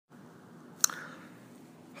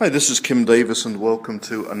Hi, this is Kim Davis and welcome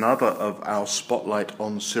to another of our Spotlight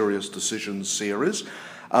on Serious Decisions series.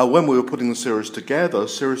 When we were putting the series together,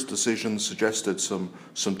 Serious Decisions suggested some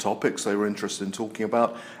topics they were interested in talking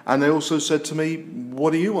about, and they also said to me,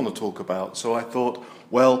 what do you want to talk about? So I thought,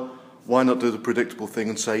 well, why not do the predictable thing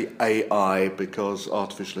and say AI, because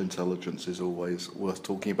artificial intelligence is always worth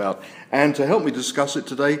talking about. And to help me discuss it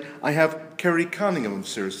today, I have Kerry Cunningham of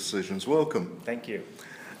Serious Decisions. Welcome. Thank you.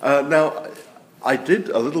 Now, I did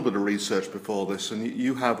a little bit of research before this, and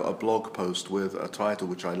you have a blog post with a title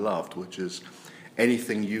which I loved, which is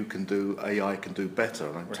 "Anything You Can Do, AI Can Do Better."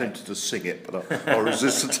 And I'm tempted to sing it, but I'll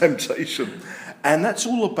resist the temptation. And that's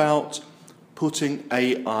all about putting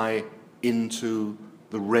AI into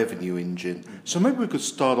the revenue engine. So maybe we could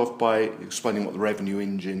start off by explaining what the revenue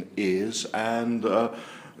engine is and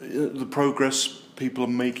the progress people are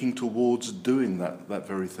making towards doing that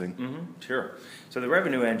very thing. Mm-hmm. Sure. So the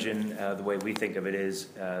revenue engine, the way we think of it is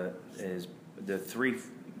the three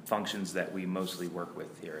functions that we mostly work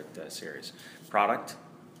with here at Ceres. Product,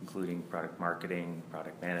 including product marketing,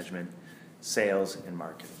 product management, sales, and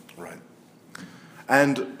marketing. Right.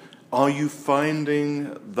 And are you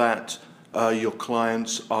finding that your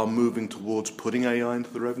clients are moving towards putting AI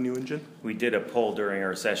into the revenue engine? We did a poll during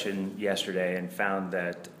our session yesterday and found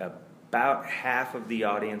that about half of the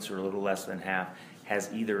audience, or a little less than half, has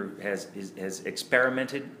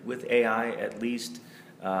experimented with AI at least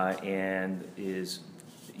and is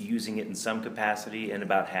using it in some capacity, and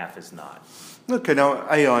about half is not. Okay, now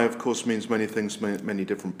AI of course means many things to many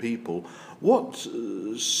different people. What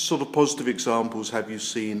sort of positive examples have you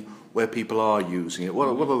seen where people are using it? What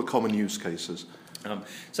are the common use cases?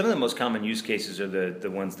 Some of the most common use cases are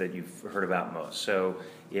the ones that you've heard about most. So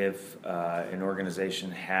if an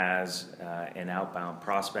organization has an outbound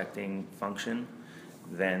prospecting function,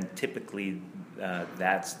 then typically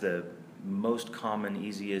that's the most common,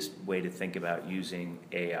 easiest way to think about using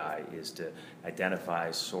AI is to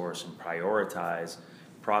identify, source, and prioritize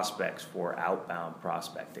prospects for outbound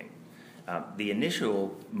prospecting. The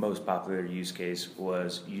initial most popular use case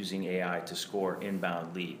was using AI to score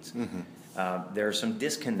inbound leads. Mm-hmm. There are some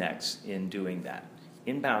disconnects in doing that.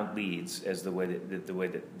 Inbound leads, as the way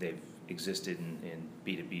that they've existed in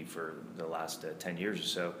B2B for the last 10 years or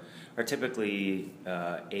so, are typically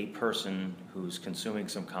a person who's consuming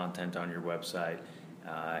some content on your website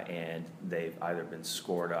and they've either been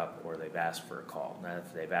scored up or they've asked for a call. Now,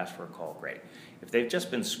 if they've asked for a call, great. If they've just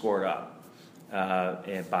been scored up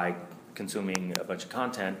by consuming a bunch of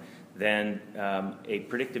content, then a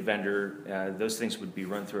predictive vendor, those things would be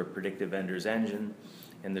run through a predictive vendor's engine,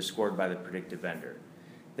 and they're scored by the predictive vendor.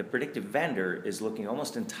 The predictive vendor is looking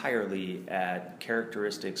almost entirely at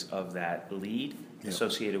characteristics of that lead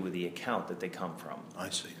associated with the account that they come from. I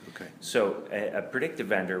see, okay. So a predictive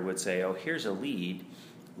vendor would say, oh, here's a lead,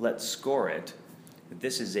 let's score it.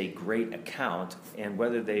 This is a great account, and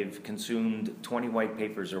whether they've consumed 20 white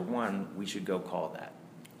papers or one, we should go call that.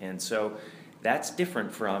 And so that's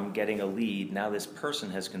different from getting a lead. Now this person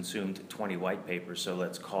has consumed 20 white papers, so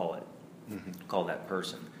let's call it. Mm-hmm. Call that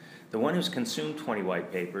person. The one who's consumed 20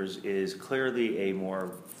 white papers is clearly a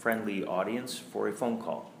more friendly audience for a phone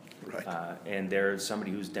call. Right. And there's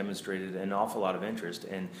somebody who's demonstrated an awful lot of interest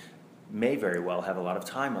and may very well have a lot of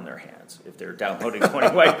time on their hands if they're downloading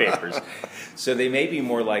 20 white papers. So they may be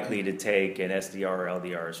more likely to take an SDR or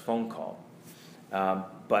LDR's phone call.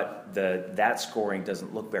 But that scoring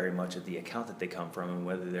doesn't look very much at the account that they come from and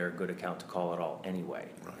whether they're a good account to call at all anyway.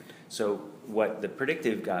 Right. So what the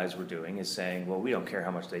predictive guys were doing is saying, well, we don't care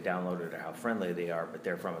how much they downloaded or how friendly they are, but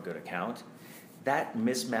they're from a good account. That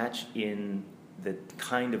mismatch in the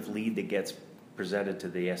kind of lead that gets presented to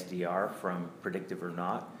the SDR from predictive or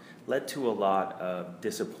not led to a lot of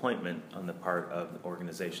disappointment on the part of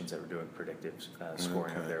organizations that were doing predictive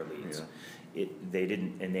scoring of their leads. Yeah. They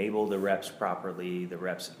didn't enable the reps properly, the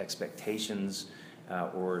reps' expectations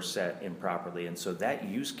were set improperly, and so that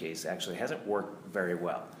use case actually hasn't worked very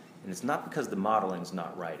well. And it's not because the modeling's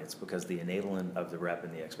not right, it's because the enablement of the rep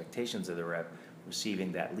and the expectations of the rep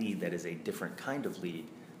receiving that lead that is a different kind of lead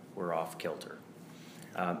were off kilter.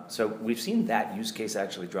 So we've seen that use case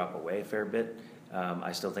actually drop away a fair bit.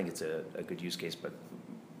 I still think it's a good use case, but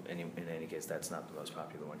in any case, that's not the most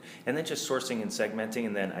popular one. And then just sourcing and segmenting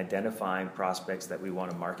and then identifying prospects that we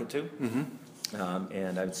want to market to. Mm-hmm.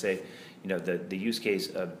 And I would say, the use case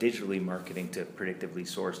of digitally marketing to predictively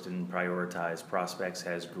sourced and prioritized prospects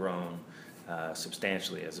has grown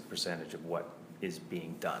substantially as a percentage of what is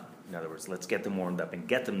being done. In other words, let's get them warmed up and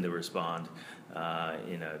get them to respond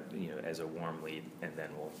as a warm lead, and then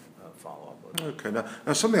we'll follow up with it. Okay.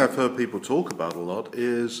 Now something I've heard people talk about a lot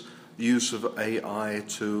is the use of AI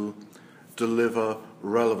to deliver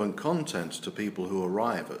relevant content to people who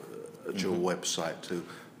arrive at your website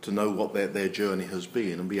to know what their journey has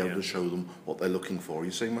been and be able to show them what they're looking for. Are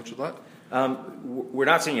you seeing much of that? We're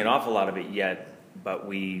not seeing an awful lot of it yet, but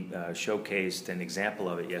we showcased an example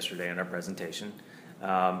of it yesterday in our presentation.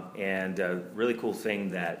 And a really cool thing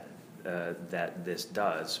that this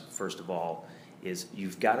does, first of all, is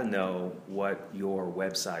you've got to know what your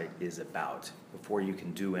website is about. Before you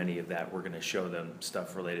can do any of that, we're going to show them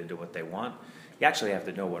stuff related to what they want. You actually have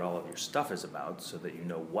to know what all of your stuff is about so that you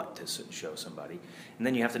know what to show somebody. And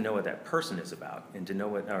then you have to know what that person is about and to know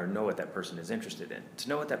what that person is interested in. To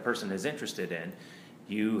know what that person is interested in,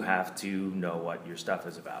 you have to know what your stuff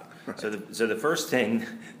is about. Right. So the first thing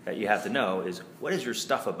that you have to know is, what is your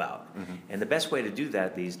stuff about? Mm-hmm. And the best way to do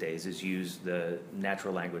that these days is use the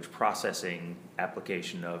natural language processing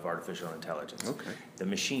application of artificial intelligence. Okay. The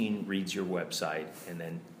machine reads your website and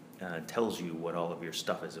then tells you what all of your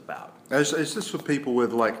stuff is about. Is this for people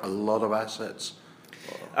with like a lot of assets?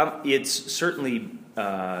 It's certainly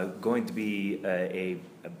going to be a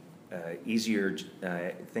easier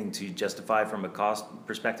thing to justify from a cost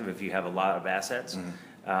perspective if you have a lot of assets.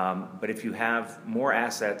 Mm-hmm. But if you have more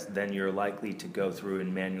assets than you're likely to go through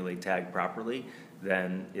and manually tag properly,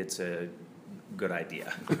 then it's a good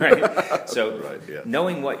idea, right? So right, yeah.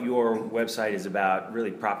 Knowing what your website is about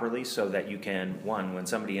really properly so that you can, one, when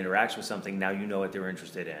somebody interacts with something, now you know what they're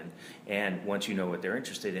interested in. And once you know what they're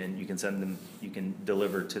interested in, you can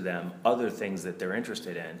deliver to them other things that they're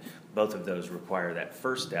interested in. Both of those require that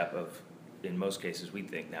first step of, in most cases, we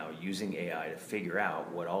think now, using AI to figure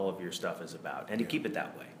out what all of your stuff is about and to keep it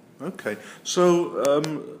that way. Okay,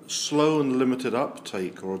 so slow and limited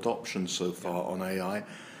uptake or adoption so far on AI.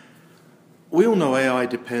 We all know AI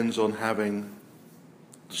depends on having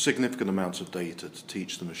significant amounts of data to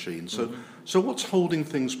teach the machine. So what's holding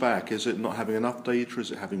things back? Is it not having enough data?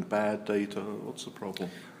 Is it having bad data? What's the problem?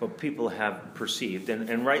 Well, people have perceived,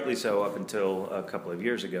 and rightly so up until a couple of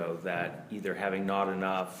years ago, that either having not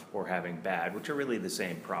enough or having bad, which are really the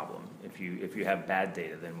same problem. If you have bad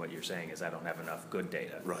data, then what you're saying is I don't have enough good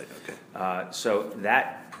data. Right, okay. So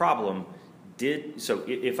that problem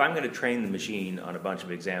if I'm going to train the machine on a bunch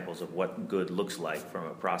of examples of what good looks like from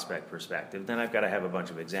a prospect perspective, then I've got to have a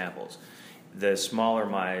bunch of examples. The smaller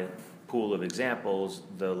my pool of examples,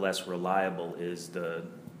 the less reliable is the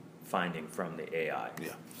finding from the AI.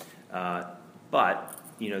 Yeah. But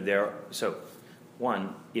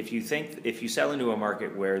if you sell into a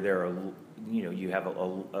market where you have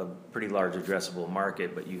a pretty large addressable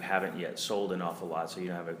market, but you haven't yet sold an awful lot, so you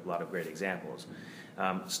don't have a lot of great examples.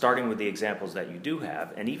 Starting with the examples that you do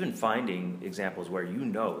have, and even finding examples where you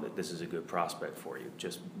know that this is a good prospect for you,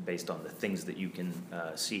 just based on the things that you can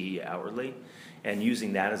see outwardly, and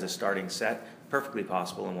using that as a starting set, perfectly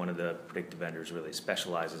possible, and one of the predictive vendors really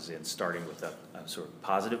specializes in starting with a sort of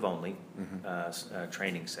positive-only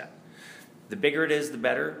training set. The bigger it is, the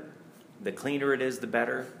better. The cleaner it is, the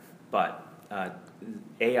better. But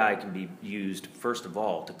AI can be used, first of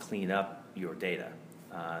all, to clean up your data.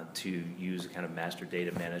 To use a kind of master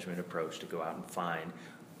data management approach to go out and find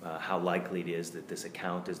how likely it is that this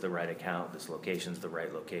account is the right account, this location is the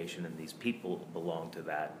right location, and these people belong to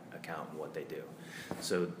that account and what they do.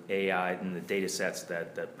 So AI and the data sets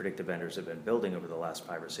that the predictive vendors have been building over the last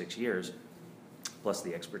 5 or 6 years, plus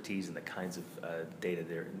the expertise and the kinds of data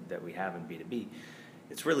that we have in B2B,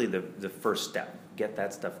 it's really the first step. Get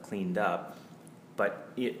that stuff cleaned up. But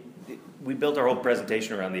we built our whole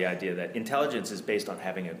presentation around the idea that intelligence is based on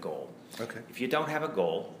having a goal. Okay. If you don't have a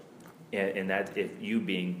goal, and that if you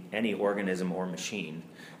being any organism or machine,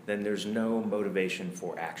 then there's no motivation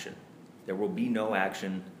for action. There will be no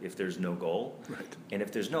action if there's no goal. Right. And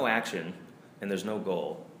if there's no action and there's no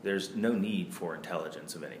goal, there's no need for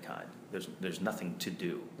intelligence of any kind. There's nothing to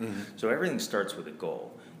do. Mm-hmm. So everything starts with a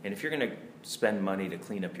goal. And if you're going to spend money to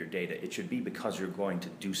clean up your data, it should be because you're going to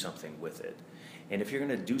do something with it. And if you're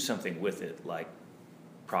going to do something with it, like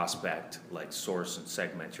prospect, like source and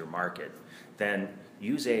segment your market, then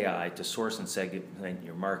use AI to source and segment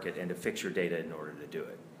your market and to fix your data in order to do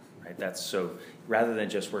it. Right? That's so rather than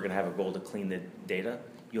just we're going to have a goal to clean the data,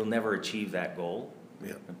 you'll never achieve that goal.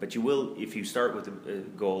 Yeah. But you will if you start with a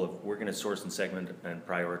goal of we're going to source and segment and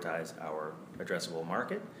prioritize our addressable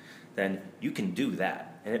market, then you can do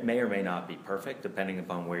that. And it may or may not be perfect depending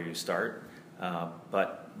upon where you start,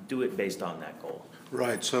 but do it based on that goal.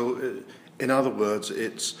 Right, so in other words,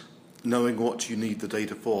 it's knowing what you need the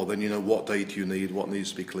data for, then you know what data you need, what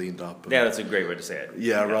needs to be cleaned up. Yeah, that's a great way to say it.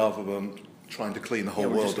 Yeah, rather than trying to clean the whole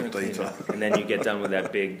world of data. And then you get done with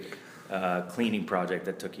that big cleaning project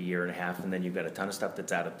that took a year and a half, and then you've got a ton of stuff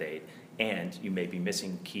that's out of date, and you may be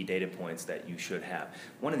missing key data points that you should have.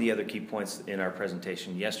 One of the other key points in our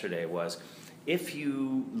presentation yesterday was, if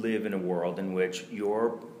you live in a world in which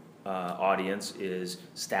your audience is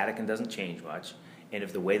static and doesn't change much, and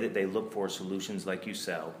if the way that they look for solutions like you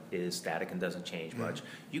sell is static and doesn't change much,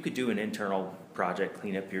 you could do an internal project,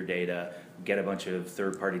 clean up your data, get a bunch of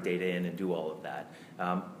third-party data in and do all of that.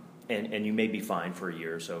 And you may be fine for a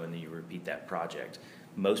year or so, and then you repeat that project.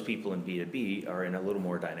 Most people in B2B are in a little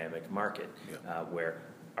more dynamic market, where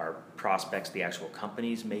our prospects, the actual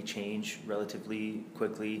companies, may change relatively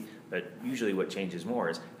quickly, but usually what changes more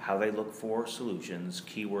is how they look for solutions,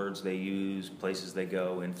 keywords they use, places they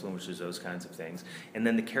go, influencers, those kinds of things, and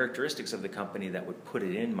then the characteristics of the company that would put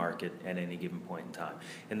it in market at any given point in time.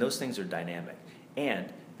 And those things are dynamic.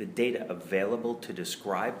 And the data available to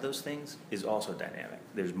describe those things is also dynamic.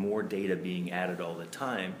 There's more data being added all the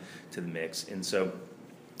time to the mix, and so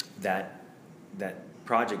that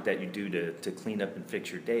project that you do to clean up and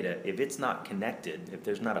fix your data, if it's not connected, if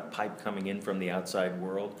there's not a pipe coming in from the outside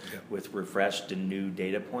world with refreshed and new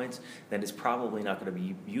data points, then it's probably not going to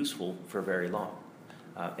be useful for very long.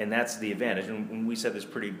 And that's the advantage. And we said this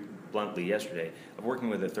pretty bluntly yesterday, of working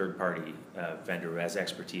with a third-party vendor who has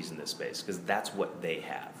expertise in this space, because that's what they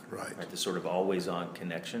have. Right? The sort of always-on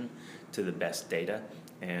connection to the best data,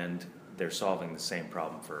 and they're solving the same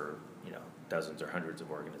problem for dozens or hundreds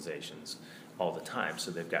of organizations all the time,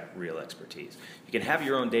 so they've got real expertise. You can have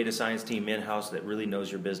your own data science team in-house that really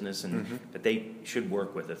knows your business, but they should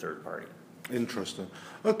work with a third party. Interesting.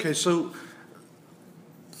 Okay, so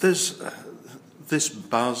there's this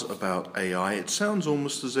buzz about AI. It sounds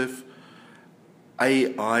almost as if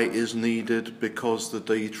AI is needed because the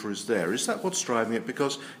data is there. Is that what's driving it?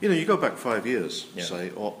 Because, you go back 5 years, say,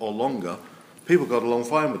 or longer, people got along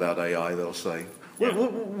fine without AI, they'll say.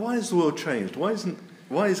 Why has the world changed? Why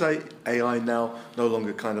is AI now no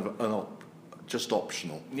longer kind of just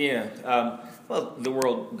optional? Well, the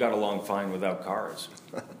world got along fine without cars.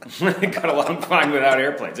 It got along fine without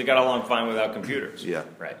airplanes. It got along fine without computers.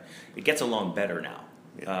 Right. It gets along better now.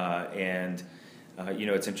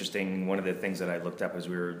 It's interesting. One of the things that I looked up as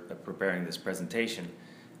we were preparing this presentation,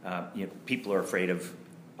 people are afraid of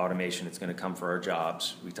automation. It's going to come for our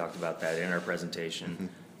jobs. We talked about that in our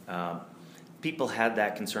presentation. People had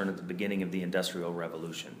that concern at the beginning of the Industrial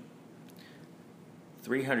Revolution.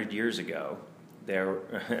 300 years ago,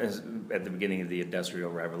 at the beginning of the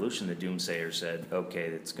Industrial Revolution, the doomsayer said, okay,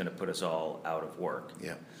 it's going to put us all out of work.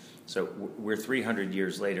 So we're 300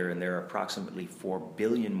 years later, and there are approximately 4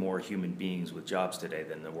 billion more human beings with jobs today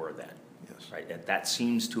than there were then. Right? And that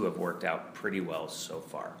seems to have worked out pretty well so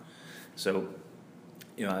far. So,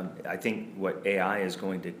 I think what AI is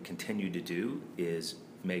going to continue to do is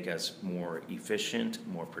make us more efficient,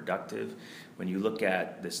 more productive. When you look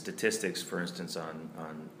at the statistics, for instance,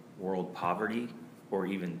 on world poverty, or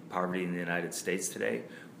even poverty in the United States today,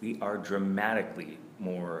 we are dramatically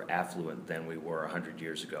more affluent than we were 100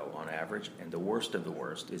 years ago on average, and the worst of the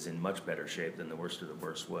worst is in much better shape than the worst of the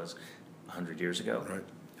worst was 100 years ago.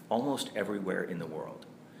 Almost everywhere in the world.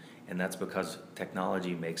 And that's because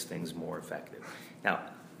technology makes things more effective. Now,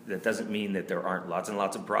 that doesn't mean that there aren't lots and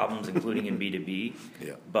lots of problems, including in B2B,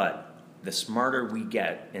 but the smarter we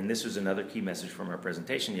get, and this was another key message from our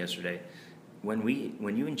presentation yesterday, when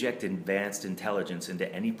you inject advanced intelligence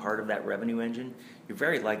into any part of that revenue engine, you're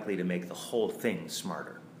very likely to make the whole thing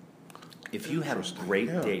smarter. If you have great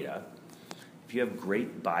data, if you have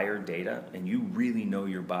great buyer data, and you really know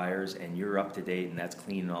your buyers, and you're up to date, and that's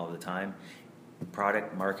clean all the time,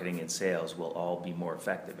 product, marketing, and sales will all be more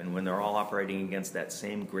effective. And when they're all operating against that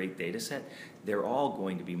same great data set, they're all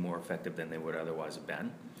going to be more effective than they would otherwise have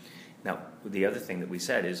been. Now, the other thing that we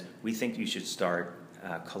said is we think you should start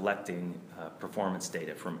collecting performance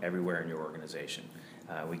data from everywhere in your organization.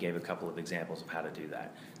 We gave a couple of examples of how to do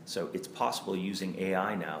that. So it's possible using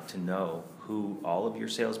AI now to know who all of your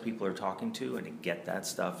salespeople are talking to and to get that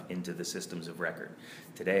stuff into the systems of record.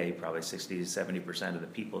 Today, probably 60 to 70% of the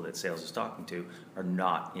people that sales is talking to are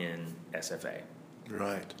not in SFA.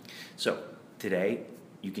 Right. So today,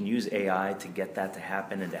 you can use AI to get that to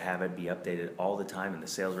happen and to have it be updated all the time, and the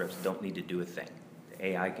sales reps don't need to do a thing. The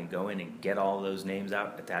AI can go in and get all those names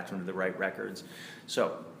out, attach them to the right records.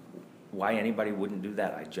 So why anybody wouldn't do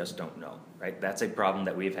that, I just don't know. Right? That's a problem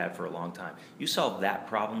that we've had for a long time. You solve that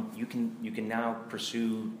problem, you can now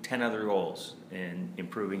pursue 10 other goals in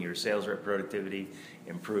improving your sales rep productivity,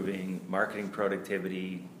 improving marketing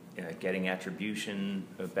productivity, getting attribution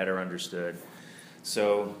better understood.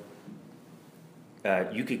 So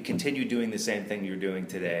you could continue doing the same thing you're doing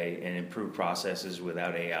today and improve processes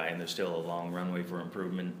without AI, and there's still a long runway for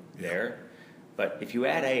improvement there. But if you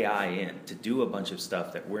add AI in to do a bunch of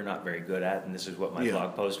stuff that we're not very good at, and this is what my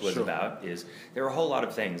blog post was about, is there are a whole lot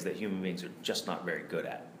of things that human beings are just not very good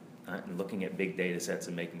at. And looking at big data sets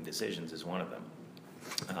and making decisions is one of them.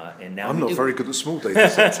 And now I'm not very good at small data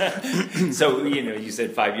sets. So, you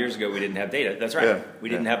said 5 years ago we didn't have data. That's right. Yeah. We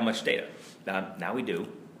didn't have much data. Now we do.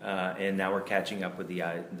 And now we're catching up with the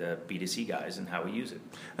B2C guys and how we use it.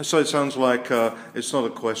 And so it sounds like it's not a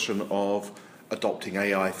question of adopting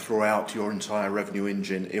AI throughout your entire revenue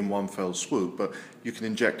engine in one fell swoop, but you can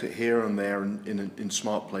inject it here and there in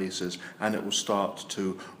smart places, and it will start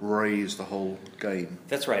to raise the whole game.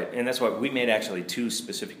 That's right, and that's why we made actually 2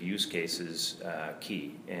 specific use cases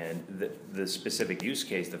key. And the specific use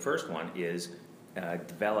case, the first one is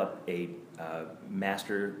develop a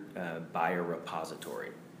master buyer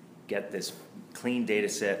repository. Get this clean data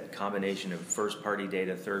set, combination of first-party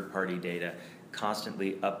data, third-party data,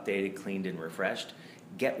 constantly updated, cleaned, and refreshed.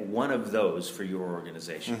 Get one of those for your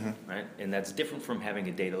organization, right? And that's different from having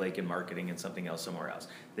a data lake in marketing and something else somewhere else.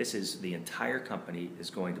 This is the entire company is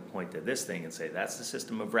going to point to this thing and say, that's the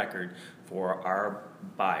system of record for our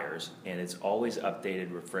buyers, and it's always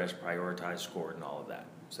updated, refreshed, prioritized, scored, and all of that.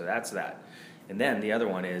 So that's that. And then the other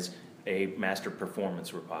one is a master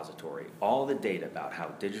performance repository. All the data about how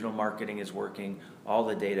digital marketing is working, all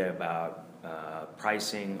the data about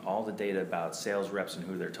pricing, all the data about sales reps and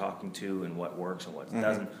who they're talking to and what works and what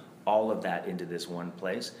doesn't, all of that into this one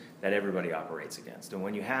place that everybody operates against. And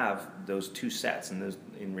when you have those 2 sets, and those,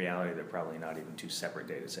 in reality they're probably not even 2 separate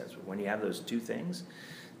data sets, but when you have those 2 things,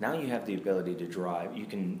 now you have the ability to drive.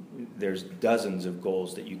 There's dozens of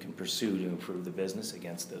goals that you can pursue to improve the business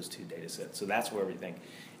against those 2 data sets. So that's where we think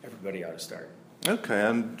everybody ought to start. Okay,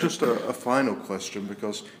 and just a final question,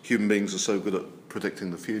 because human beings are so good at predicting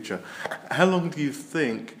the future. How long do you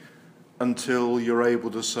think until you're able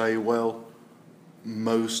to say, well,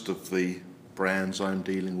 most of the brands I'm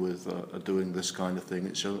dealing with are doing this kind of thing,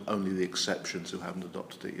 it's only the exceptions who haven't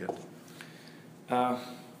adopted it yet?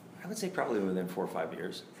 I would say probably within 4 or 5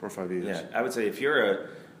 years. 4 or 5 years? Yeah, I would say if you're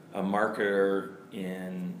a marketer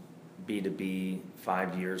in B2B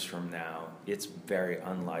 5 years from now, it's very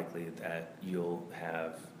unlikely that you'll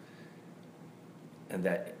have, and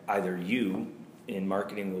that either you in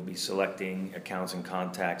marketing will be selecting accounts and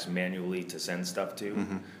contacts manually to send stuff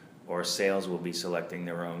to, or sales will be selecting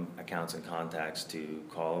their own accounts and contacts to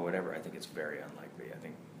call or whatever. I think it's very unlikely. I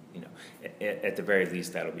think, at the very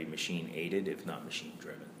least, that'll be machine aided, if not machine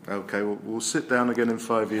driven. Okay, well, we'll sit down again in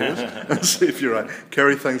 5 years and see if you're right.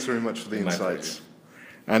 Kerry, thanks very much for the insights.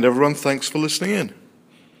 And everyone, thanks for listening in.